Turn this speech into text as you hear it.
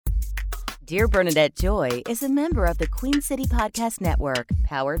Dear Bernadette Joy is a member of the Queen City Podcast Network,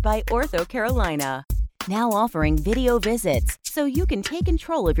 powered by Ortho Carolina. Now offering video visits so you can take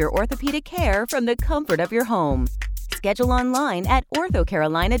control of your orthopedic care from the comfort of your home. Schedule online at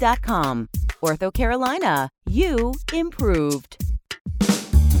orthocarolina.com. Ortho Carolina, you improved.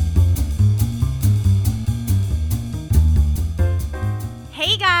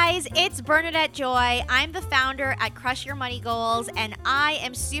 Hey guys, it's Bernadette Joy. I'm the founder at Crush Your Money Goals, and I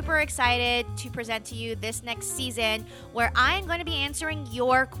am super excited to present to you this next season where I am going to be answering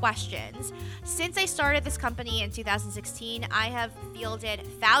your questions. Since I started this company in 2016, I have fielded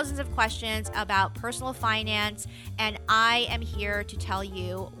thousands of questions about personal finance, and I am here to tell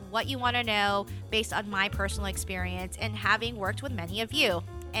you what you want to know based on my personal experience and having worked with many of you.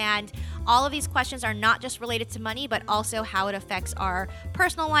 And all of these questions are not just related to money, but also how it affects our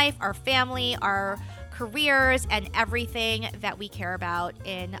personal life, our family, our careers, and everything that we care about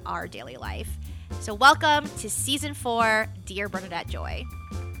in our daily life. So welcome to Season 4, Dear Bernadette Joy.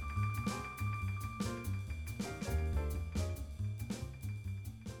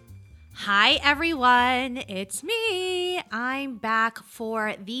 Hi everyone, it's me. I'm back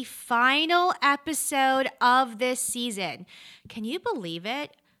for the final episode of this season. Can you believe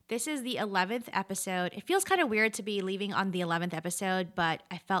it? This is the 11th episode. It feels kind of weird to be leaving on the 11th episode, but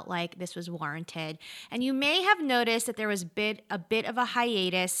I felt like this was warranted. And you may have noticed that there was a bit of a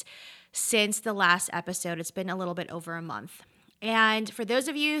hiatus since the last episode. It's been a little bit over a month. And for those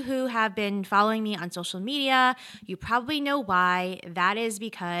of you who have been following me on social media, you probably know why. That is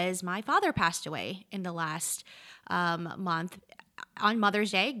because my father passed away in the last month. On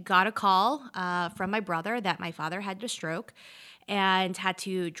Mother's Day, got a call from my brother that my father had a stroke and had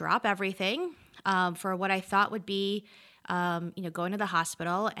to drop everything for what I thought would be, going to the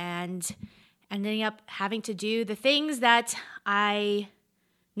hospital and ending up having to do the things that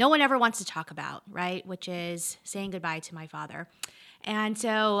no one ever wants to talk about, right? Which is saying goodbye to my father. And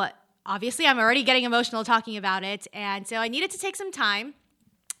so obviously I'm already getting emotional talking about it. And so I needed to take some time.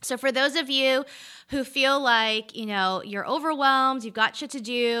 So for those of you who feel like, you're overwhelmed, you've got shit to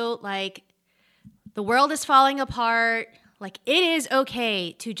do, like the world is falling apart, like it is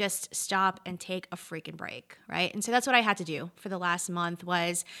okay to just stop and take a freaking break, right? And so that's what I had to do for the last month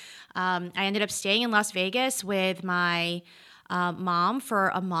was I ended up staying in Las Vegas with my mom for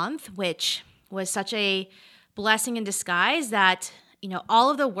a month, which was such a blessing in disguise that, all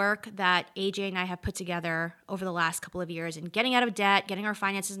of the work that AJ and I have put together over the last couple of years in getting out of debt, getting our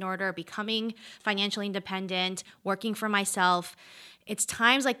finances in order, becoming financially independent, working for myself. It's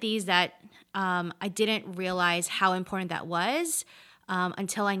times like these that I didn't realize how important that was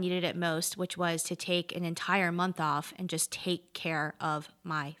until I needed it most, which was to take an entire month off and just take care of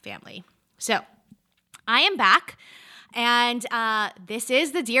my family. So I am back. And this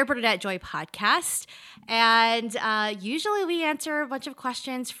is the Dear Bernadette Joy podcast. And usually we answer a bunch of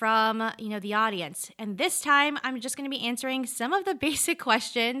questions from, the audience. And this time I'm just going to be answering some of the basic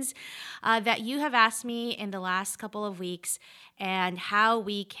questions that you have asked me in the last couple of weeks and how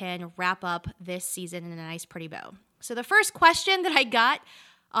we can wrap up this season in a nice, pretty bow. So the first question that I got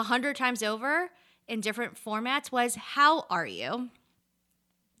 100 times over in different formats was, how are you?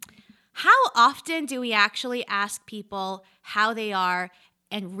 How often do we actually ask people how they are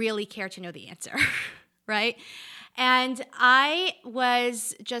and really care to know the answer, right? And I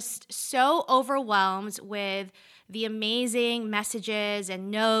was just so overwhelmed with the amazing messages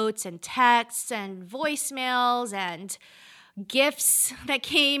and notes and texts and voicemails and gifts that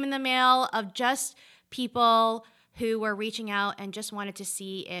came in the mail of just people who were reaching out and just wanted to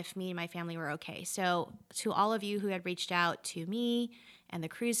see if me and my family were okay. So to all of you who had reached out to me and the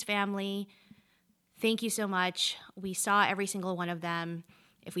Cruz family, thank you so much. We saw every single one of them.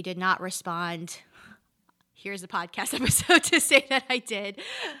 If we did not respond, here's the podcast episode to say that I did.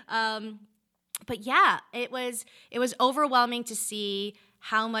 But yeah, it was overwhelming to see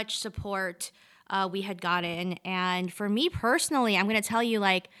how much support we had gotten. And for me personally, I'm going to tell you,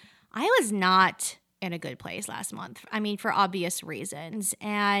 I was not in a good place last month. I mean, for obvious reasons.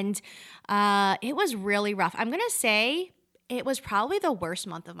 And it was really rough. I'm going to say it was probably the worst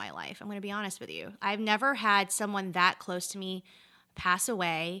month of my life. I'm going to be honest with you. I've never had someone that close to me pass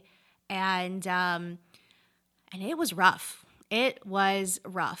away. And it was rough. It was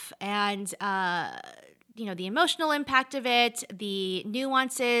rough. And, the emotional impact of it, the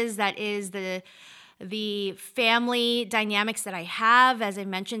nuances that is the family dynamics that I have. As I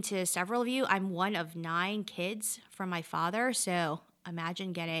mentioned to several of you, I'm one of 9 kids from my father. So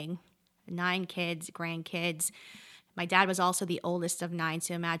imagine getting 9 kids, grandkids. My dad was also the oldest of 9.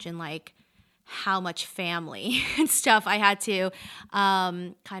 So imagine how much family and stuff I had to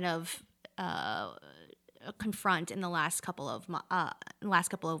kind of confront in the last couple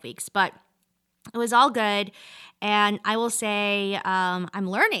of weeks, but it was all good. And I will say I'm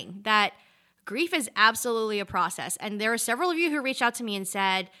learning that grief is absolutely a process. And there are several of you who reached out to me and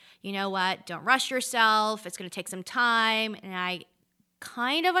said, you know what, don't rush yourself. It's going to take some time. And I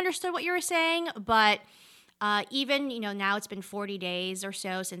kind of understood what you were saying, but even, now it's been 40 days or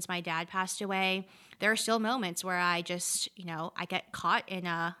so since my dad passed away. There are still moments where I just, I get caught in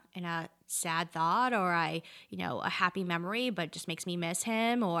a sad thought, or a happy memory, but it just makes me miss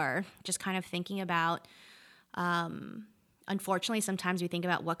him, or just kind of thinking about, unfortunately, sometimes we think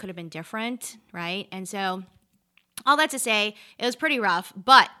about what could have been different, right? And so all that to say, it was pretty rough,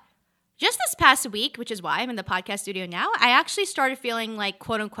 but just this past week, which is why I'm in the podcast studio now, I actually started feeling like,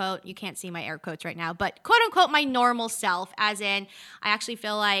 quote unquote, you can't see my air quotes right now, but quote unquote, my normal self, as in I actually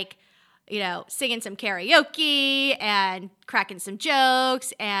feel like, singing some karaoke and cracking some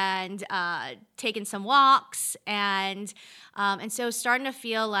jokes and taking some walks. And so starting to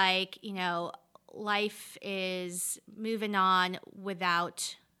feel like, life is moving on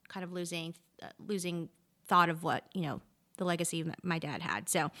without kind of losing thought of what, the legacy that my dad had.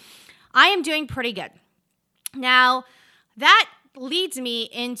 So I am doing pretty good. Now, that leads me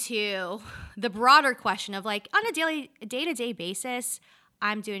into the broader question of like, on a day-to-day basis,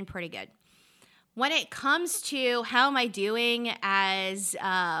 I'm doing pretty good. When it comes to how am I doing as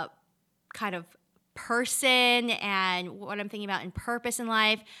a kind of person and what I'm thinking about in purpose in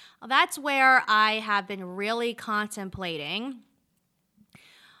life, that's where I have been really contemplating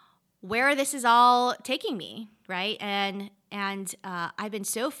where this is all taking me, right? And I've been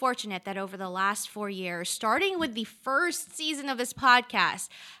so fortunate that over the last 4 years, starting with the first season of this podcast,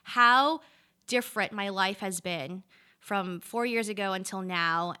 how different my life has been from 4 years ago until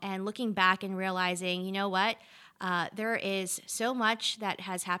now, and looking back and realizing, you know what, there is so much that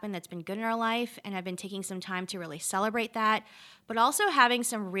has happened that's been good in our life, and I've been taking some time to really celebrate that, but also having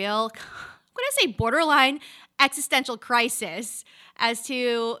some real, I'm going to say borderline existential crisis as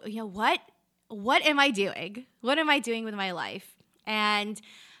to, what am I doing? What am I doing with my life? And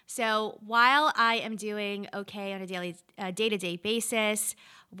so while I am doing okay on a day-to-day basis,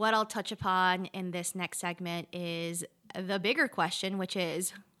 what I'll touch upon in this next segment is the bigger question, which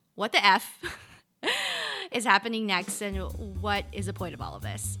is, what the F is happening next, and what is the point of all of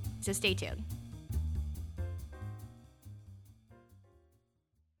this? So stay tuned.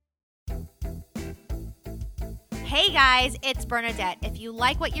 Hey guys, it's Bernadette. If you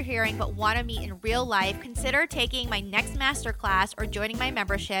like what you're hearing but want to meet in real life, consider taking my next masterclass or joining my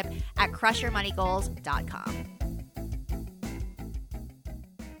membership at crushyourmoneygoals.com.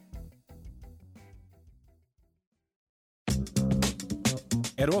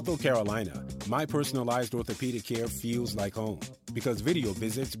 At OrthoCarolina, my personalized orthopedic care feels like home because video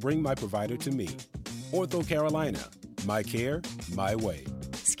visits bring my provider to me. OrthoCarolina, my care, my way.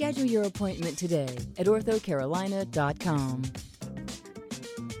 Schedule your appointment today at orthocarolina.com.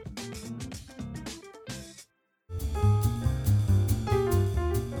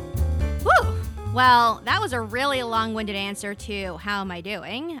 Woo! Well, that was a really long-winded answer to how am I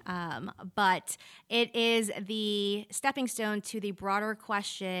doing, but it is the stepping stone to the broader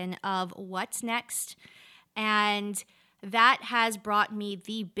question of what's next, and that has brought me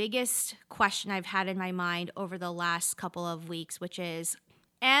the biggest question I've had in my mind over the last couple of weeks, which is,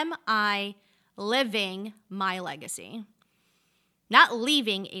 am I living my legacy? Not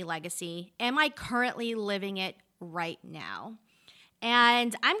leaving a legacy. Am I currently living it right now?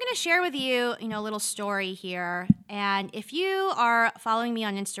 And I'm going to share with you, a little story here. And if you are following me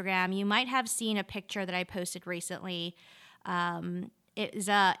on Instagram, you might have seen a picture that I posted recently. It's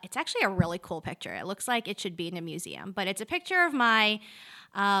actually a really cool picture. It looks like it should be in a museum, but it's a picture of my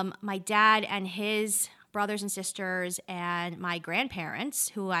dad and his brothers and sisters and my grandparents,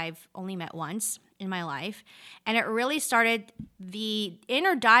 who I've only met once in my life. And it really started the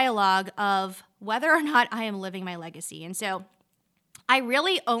inner dialogue of whether or not I am living my legacy. And so I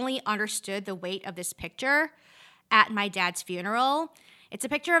really only understood the weight of this picture at my dad's funeral. It's a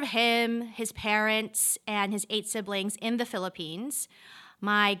picture of him, his parents, and his 8 siblings in the Philippines.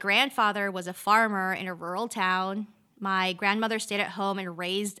 My grandfather was a farmer in a rural town. My grandmother stayed at home and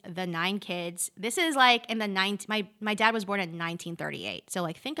raised the 9 kids. This is like in the my dad was born in 1938. So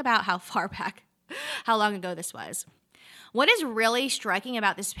think about how far back, how long ago this was. What is really striking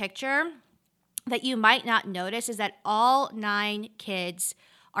about this picture that you might not notice is that all 9 kids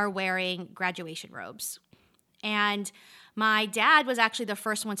are wearing graduation robes. And my dad was actually the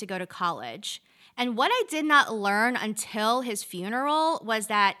first one to go to college. And what I did not learn until his funeral was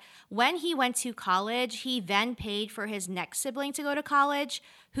that when he went to college, he then paid for his next sibling to go to college,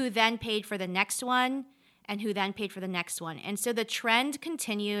 who then paid for the next one, and who then paid for the next one. And so the trend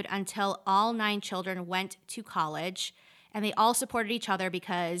continued until all 9 children went to college, and they all supported each other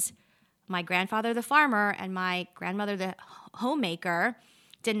because my grandfather, the farmer, and my grandmother, the homemaker,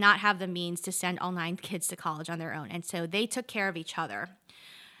 did not have the means to send all 9 kids to college on their own. And so they took care of each other.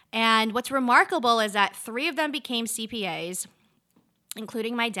 And what's remarkable is that 3 of them became CPAs,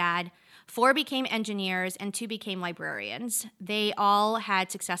 including my dad. 4 became engineers, and 2 became librarians. They all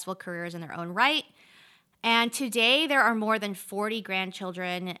had successful careers in their own right. And today there are more than 40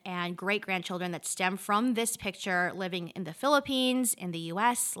 grandchildren and great-grandchildren that stem from this picture living in the Philippines, in the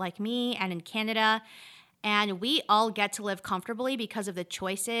US, like me, and in Canada. And we all get to live comfortably because of the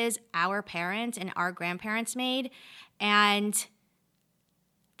choices our parents and our grandparents made. And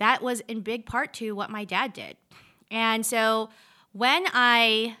that was in big part to what my dad did. And so when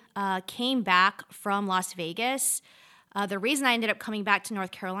I came back from Las Vegas, the reason I ended up coming back to North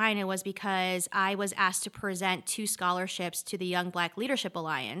Carolina was because I was asked to present 2 scholarships to the Young Black Leadership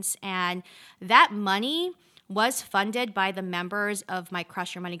Alliance. And that money was funded by the members of my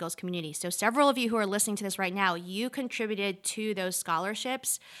Crush Your Money Goals community. So several of you who are listening to this right now, you contributed to those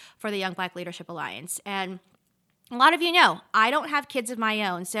scholarships for the Young Black Leadership Alliance. And a lot of you know, I don't have kids of my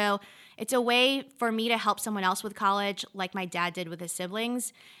own. So it's a way for me to help someone else with college like my dad did with his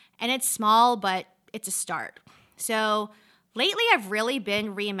siblings. And it's small, but it's a start. So lately I've really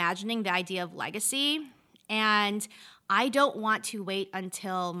been reimagining the idea of legacy, and I don't want to wait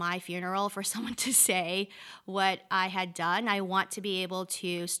until my funeral for someone to say what I had done. I want to be able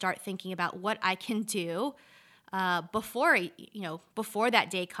to start thinking about what I can do before that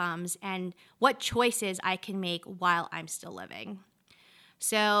day comes, and what choices I can make while I'm still living.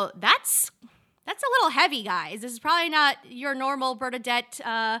 So that's a little heavy, guys. This is probably not your normal Bernadette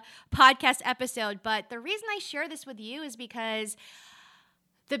podcast episode, but the reason I share this with you is because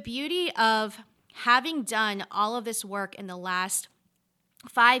the beauty of having done all of this work in the last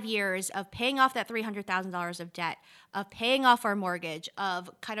 5 years of paying off that $300,000 of debt, of paying off our mortgage,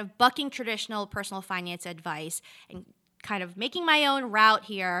 of kind of bucking traditional personal finance advice and kind of making my own route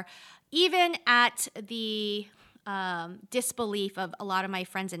here, even at the disbelief of a lot of my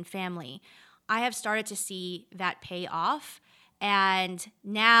friends and family, I have started to see that pay off. And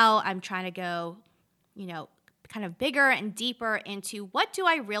now I'm trying to go, kind of bigger and deeper into what do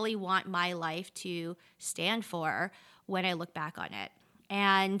I really want my life to stand for when I look back on it.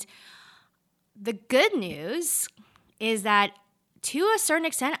 And the good news is that to a certain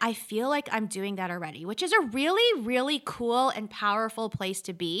extent, I feel like I'm doing that already, which is a really, really cool and powerful place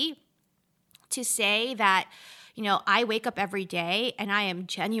to be, to say that, I wake up every day and I am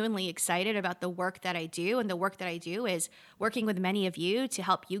genuinely excited about the work that I do. And the work that I do is working with many of you to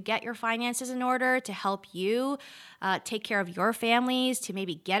help you get your finances in order, to help you take care of your families, to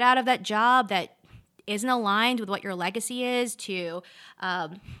maybe get out of that job that isn't aligned with what your legacy is, to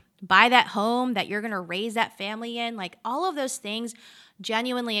buy that home that you're going to raise that family in. Like, all of those things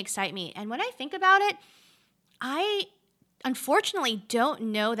genuinely excite me. And when I think about it, I unfortunately don't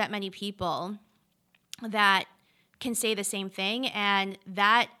know that many people that can say the same thing. And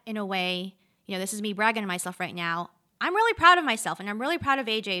that, in a way, this is me bragging on myself right now. I'm really proud of myself, and I'm really proud of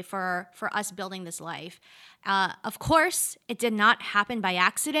AJ for us building this life. Of course, it did not happen by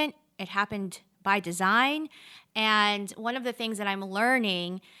accident. It happened by design. And one of the things that I'm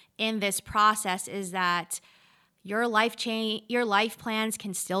learning in this process is that your life plans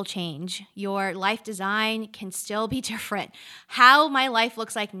can still change. Your life design can still be different. How my life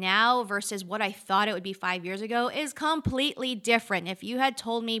looks like now versus what I thought it would be 5 years ago is completely different. If you had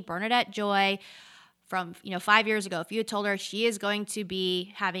told me Bernadette Joy from 5 years ago, if you had told her she is going to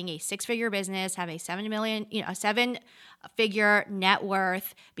be having a 6-figure business, have a 7-figure net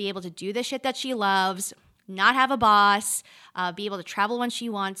worth, be able to do the shit that she loves, not have a boss, be able to travel when she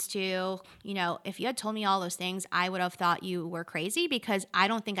wants to. If you had told me all those things, I would have thought you were crazy, because I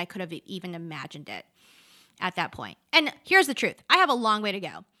don't think I could have even imagined it at that point. And here's the truth. I have a long way to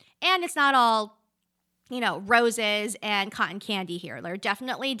go. And it's not all, roses and cotton candy here. There are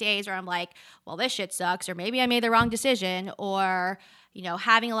definitely days where I'm like, well, this shit sucks, or maybe I made the wrong decision, or,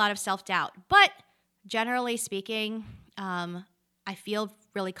 having a lot of self-doubt. But generally speaking, I feel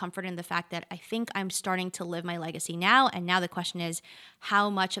really comforted in the fact that I think I'm starting to live my legacy now. And now the question is, how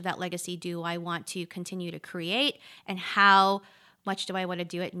much of that legacy do I want to continue to create? And how much do I want to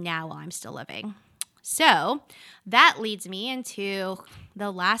do it now while I'm still living? So that leads me into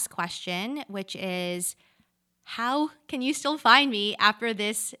the last question, which is, how can you still find me after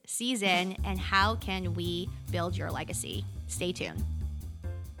this season, and how can we build your legacy? Stay tuned.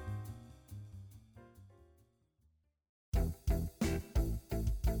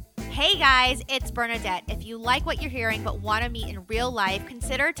 Hey guys, it's Bernadette. If you like what you're hearing but want to meet in real life,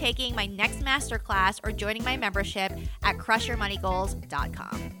 consider taking my next masterclass or joining my membership at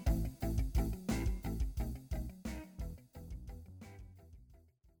crushyourmoneygoals.com.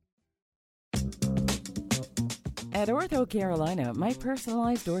 At Ortho Carolina, my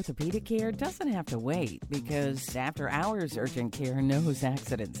personalized orthopedic care doesn't have to wait because after-hours urgent care knows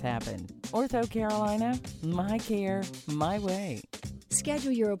accidents happen. Ortho Carolina, my care, my way.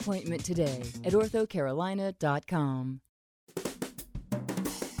 Schedule your appointment today at orthocarolina.com.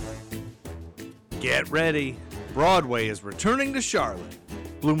 Get ready. Broadway is returning to Charlotte.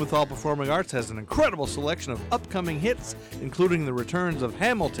 Blumenthal Performing Arts has an incredible selection of upcoming hits, including the returns of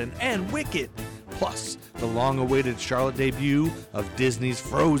Hamilton and Wicked, plus the long-awaited Charlotte debut of Disney's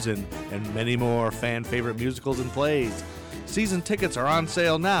Frozen, and many more fan-favorite musicals and plays. Season tickets are on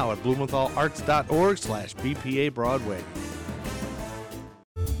sale now at blumenthalarts.org/BPA Broadway.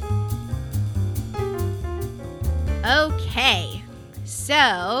 Okay,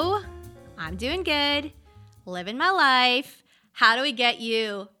 so I'm doing good, living my life. How do we get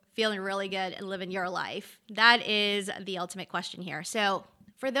you feeling really good and living your life? That is the ultimate question here. So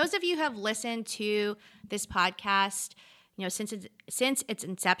for those of you who have listened to this podcast, since its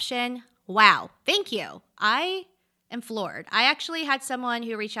inception, wow, thank you. I am floored. I actually had someone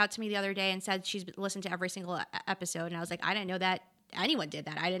who reached out to me the other day and said she's listened to every single episode, and I was like, I didn't know that anyone did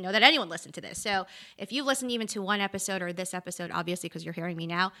that. I didn't know that anyone listened to this. So if you've listened even to one episode or this episode, obviously because you're hearing me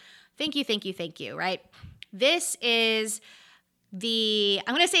now, thank you, right? This is the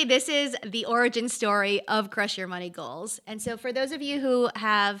origin story of Crush Your Money Goals. And so for those of you who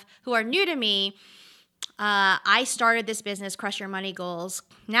are new to me, I started this business, Crush Your Money Goals,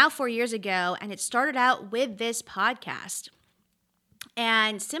 now 4 years ago, and it started out with this podcast.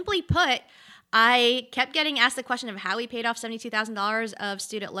 And simply put, I kept getting asked the question of how we paid off $72,000 of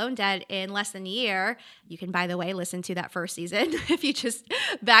student loan debt in less than a year. You can, by the way, listen to that first season if you just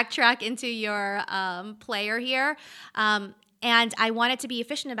backtrack into your player here. And I wanted to be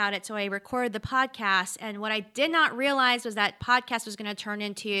efficient about it, so I recorded the podcast. And what I did not realize was that podcast was going to turn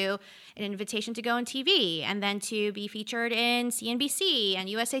into an invitation to go on TV, and then to be featured in CNBC and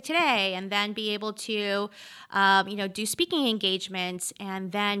USA Today, and then be able to, do speaking engagements,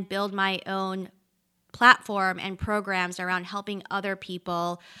 and then build my own platform and programs around helping other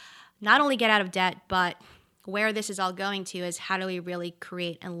people not only get out of debt, but where this is all going to is how do we really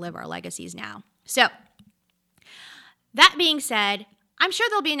create and live our legacies now. So that being said, I'm sure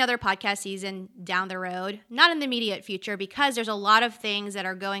there'll be another podcast season down the road, not in the immediate future, because there's a lot of things that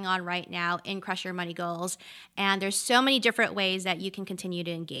are going on right now in Crush Your Money Goals, and there's so many different ways that you can continue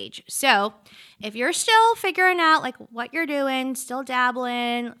to engage. So if you're still figuring out what you're doing, still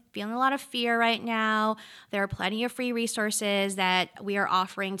dabbling, feeling a lot of fear right now, there are plenty of free resources that we are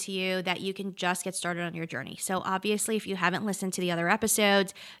offering to you that you can just get started on your journey. So obviously, if you haven't listened to the other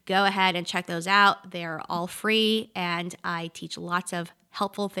episodes, go ahead and check those out. They're all free, and I teach lots of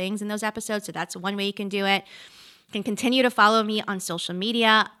helpful things in those episodes. So that's one way you can do it. You can continue to follow me on social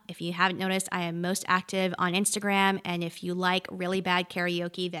media. If you haven't noticed, I am most active on Instagram. And if you like really bad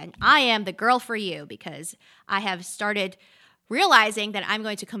karaoke, then I am the girl for you, because I have started realizing that I'm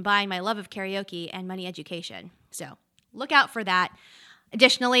going to combine my love of karaoke and money education. So look out for that.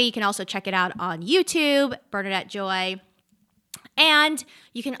 Additionally, you can also check it out on YouTube, Bernadette Joy. And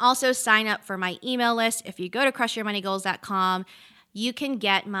you can also sign up for my email list. If you go to crushyourmoneygoals.com, you can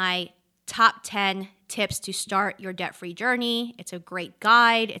get my top 10 tips to start your debt-free journey. It's a great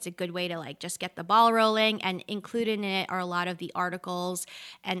guide. It's a good way to just get the ball rolling, and included in it are a lot of the articles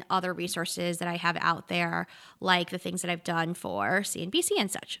and other resources that I have out there, like the things that I've done for CNBC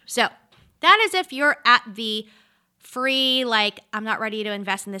and such. So that is if you're at the free, I'm not ready to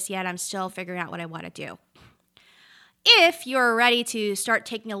invest in this yet, I'm still figuring out what I want to do. If you're ready to start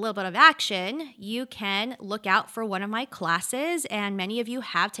taking a little bit of action, you can look out for one of my classes, and many of you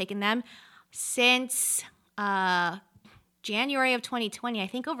have taken them since January of 2020. I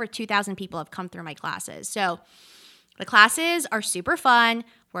think over 2,000 people have come through my classes. So the classes are super fun.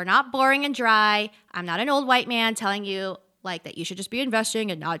 We're not boring and dry. I'm not an old white man telling you that you should just be investing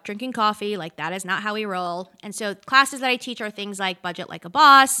and not drinking coffee. That is not how we roll. And so classes that I teach are things like Budget Like a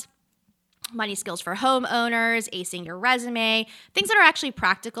Boss, Money Skills for Homeowners, Acing Your Resume, things that are actually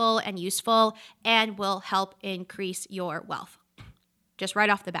practical and useful and will help increase your wealth, just right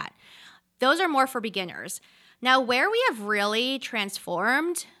off the bat. Those are more for beginners. Now, where we have really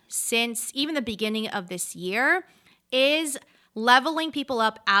transformed since even the beginning of this year is leveling people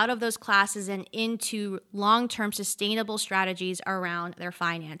up out of those classes and into long-term sustainable strategies around their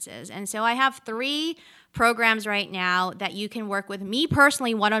finances. And so I have 3 programs right now that you can work with me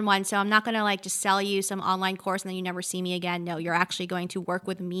personally one-on-one. So I'm not going to like just sell you some online course and then you never see me again. No, you're actually going to work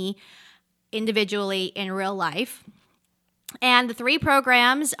with me individually in real life. And the 3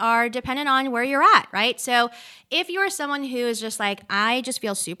 programs are dependent on where you're at, right? So if you're someone who is just like, I just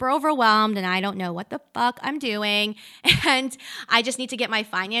feel super overwhelmed and I don't know what the fuck I'm doing and I just need to get my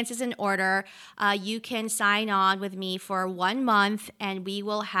finances in order, you can sign on with me for 1 month and we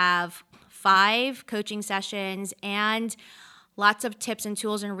will have 5 coaching sessions and lots of tips and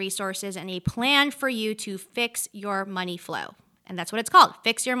tools and resources and a plan for you to fix your money flow. And that's what it's called,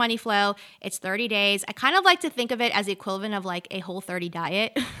 Fix Your Money Flow. It's 30 days. I kind of like to think of it as the equivalent of like a Whole30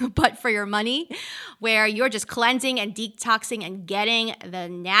 diet, but for your money, where you're just cleansing and detoxing and getting the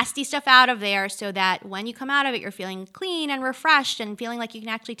nasty stuff out of there so that when you come out of it, you're feeling clean and refreshed and feeling like you can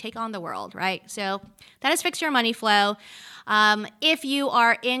actually take on the world, right? So that is Fix Your Money Flow. If you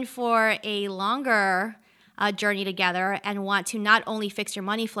are in for a longer journey together and want to not only fix your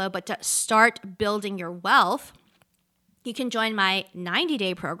money flow, but to start building your wealth, you can join my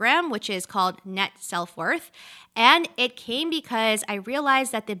 90-day program, which is called Net Self-Worth. And it came because I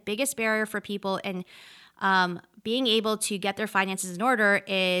realized that the biggest barrier for people in being able to get their finances in order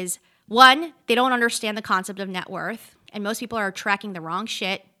is, 1, they don't understand the concept of net worth. And most people are tracking the wrong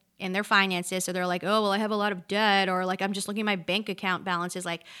shit in their finances. So they're like, oh, well, I have a lot of debt, or like, I'm just looking at my bank account balances.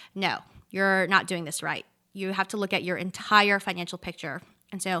 Like, no, you're not doing this right. You have to look at your entire financial picture.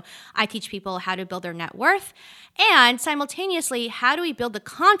 And so I teach people how to build their net worth and simultaneously, how do we build the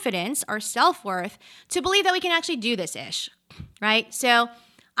confidence or self-worth to believe that we can actually do this ish, right? So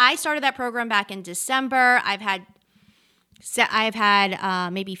I started that program back in December. I've had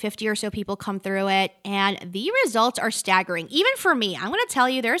maybe 50 or so people come through it, and the results are staggering. Even for me, I'm going to tell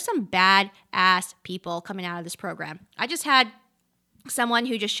you, there's some badass people coming out of this program. I just had someone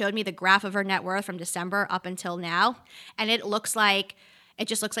who just showed me the graph of her net worth from December up until now, and it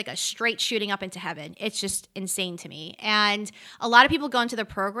just looks like a straight shooting up into heaven. It's just insane to me. And a lot of people go into the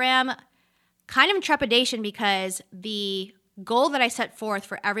program kind of in trepidation because the goal that I set forth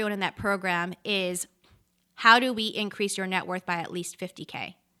for everyone in that program is, how do we increase your net worth by at least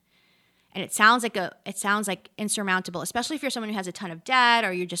 50K? And it sounds like insurmountable, especially if you're someone who has a ton of debt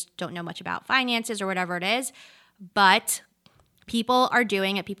or you just don't know much about finances or whatever it is. But people are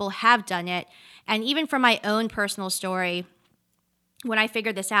doing it. People have done it. And even from my own personal story, when I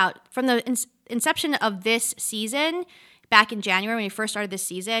figured this out, from the inception of this season, back in January when we first started this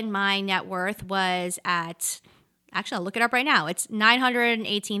season, my net worth was at, actually I'll look it up right now, it's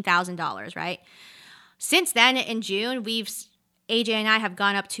 $918,000, right? Since then, in June, AJ and I have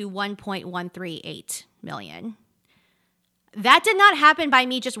gone up to 1.138 million. That did not happen by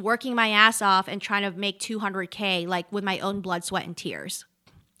me just working my ass off and trying to make 200K, like with my own blood, sweat, and tears.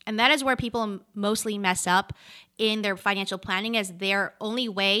 And that is where people mostly mess up in their financial planning, as their only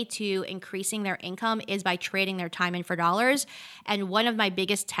way to increasing their income is by trading their time in for dollars. And one of my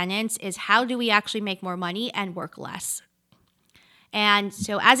biggest tenets is, how do we actually make more money and work less? And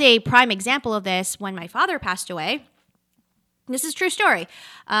so as a prime example of this, when my father passed away, this is a true story.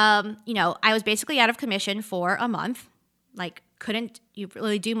 I was basically out of commission for a month, like couldn't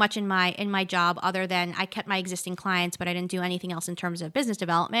really do much in my job other than I kept my existing clients, but I didn't do anything else in terms of business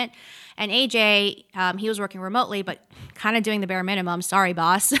development. And AJ, he was working remotely, but kind of doing the bare minimum, sorry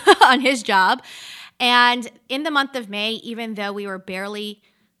boss, on his job. And in the month of May, even though we were barely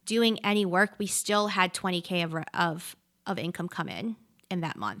doing any work, we still had 20K of income come in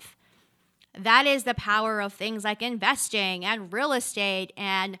that month. That is the power of things like investing and real estate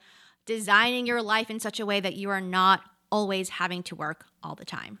and designing your life in such a way that you are not always having to work all the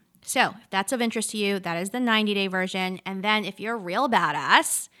time. So if that's of interest to you, that is the 90-day version. And then if you're a real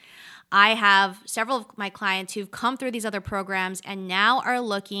badass, I have several of my clients who've come through these other programs and now are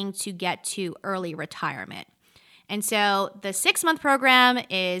looking to get to early retirement. And so the 6-month program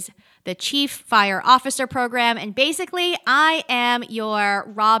is the Chief Fire Officer program. And basically, I am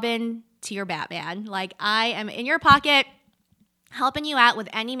your Robin to your Batman. Like, I am in your pocket, helping you out with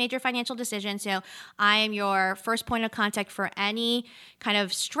any major financial decision. So I am your first point of contact for any kind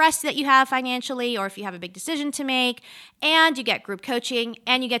of stress that you have financially, or if you have a big decision to make. And you get group coaching,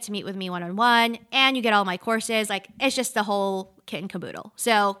 and you get to meet with me one-on-one, and you get all my courses. Like, it's just the whole kit and caboodle.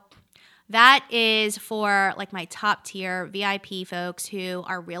 So That is for like my top tier VIP folks who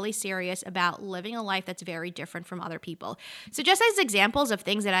are really serious about living a life that's very different from other people. So just as examples of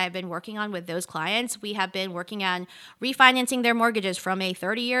things that I have been working on with those clients, we have been working on refinancing their mortgages from a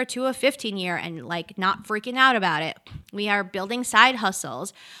 30-year to a 15-year and like not freaking out about it. We are building side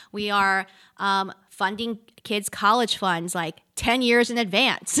hustles. We are funding kids' college funds like 10 years in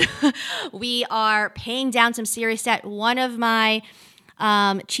advance. We are paying down some serious debt. One of my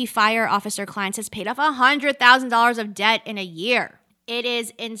chief fire officer clients has paid off $100,000 of debt in a year. It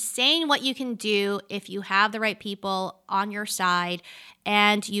is insane what you can do if you have the right people on your side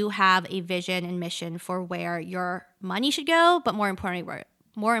and you have a vision and mission for where your money should go, but more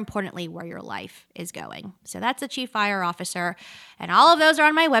importantly, where your life is going. So that's a chief fire officer. And all of those are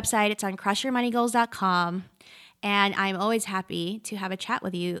on my website. It's on crushyourmoneygoals.com. And I'm always happy to have a chat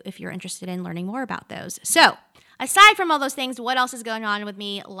with you if you're interested in learning more about those. So aside from all those things, what else is going on with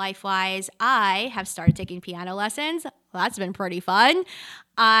me life-wise? I have started taking piano lessons. Well, that's been pretty fun.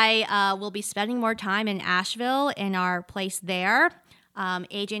 I will be spending more time in Asheville in our place there.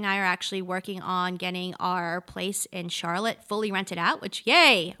 AJ and I are actually working on getting our place in Charlotte fully rented out, which,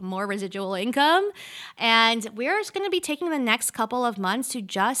 yay, more residual income. And we're just going to be taking the next couple of months to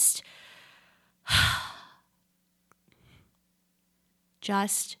just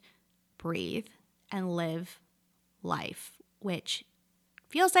breathe and live life, which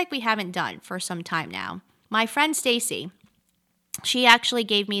feels like we haven't done for some time now. My friend Stacy, she actually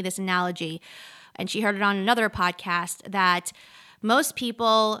gave me this analogy, and she heard it on another podcast, that most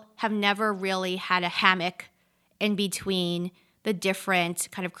people have never really had a hammock in between the different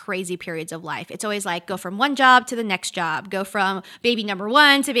kind of crazy periods of life. It's always like go from one job to the next job, go from baby number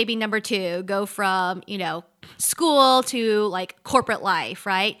 1 to baby number 2, go from, school to like corporate life,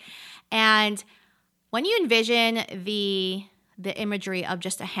 right? And when you envision the imagery of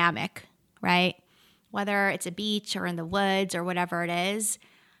just a hammock, right? Whether it's a beach or in the woods or whatever it is,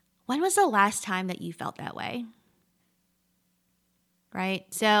 when was the last time that you felt that way? Right?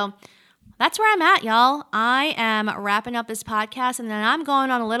 So that's where I'm at, y'all. I am wrapping up this podcast and then I'm going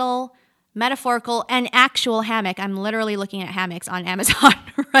on a little metaphorical and actual hammock. I'm literally looking at hammocks on Amazon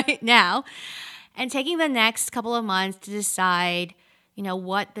right now and taking the next couple of months to decide,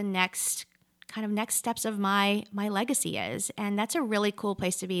 what the next steps of my legacy is. And that's a really cool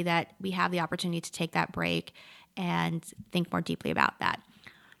place to be, that we have the opportunity to take that break and think more deeply about that.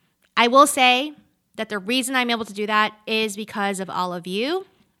 I will say that the reason I'm able to do that is because of all of you.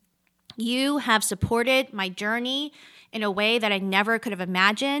 You have supported my journey in a way that I never could have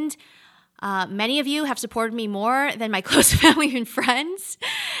imagined. Many of you have supported me more than my close family and friends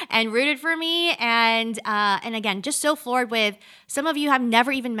and rooted for me. And again, just so floored with some of you have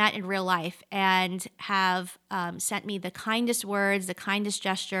never even met in real life and have sent me the kindest words, the kindest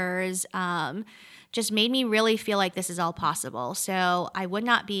gestures, just made me really feel like this is all possible. So I would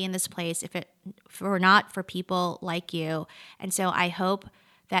not be in this place if it were not for people like you. And so I hope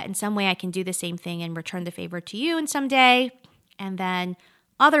that in some way I can do the same thing and return the favor to you in some day. And then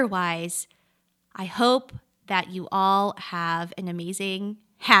otherwise, I hope that you all have an amazing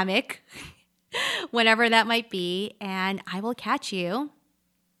hammock, whenever that might be, and I will catch you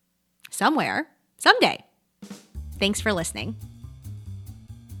somewhere, someday. Thanks for listening.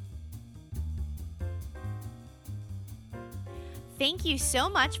 Thank you so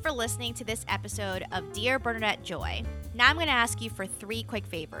much for listening to this episode of Dear Bernadette Joy. Now I'm going to ask you for 3 quick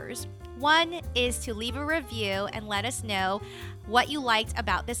favors. One is to leave a review and let us know what you liked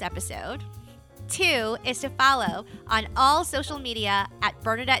about this episode. 2 is to follow on all social media at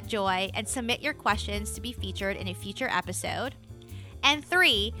Bernadette Joy and submit your questions to be featured in a future episode. And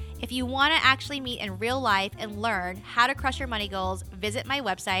 3, if you want to actually meet in real life and learn how to crush your money goals, visit my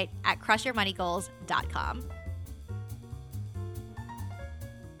website at crushyourmoneygoals.com.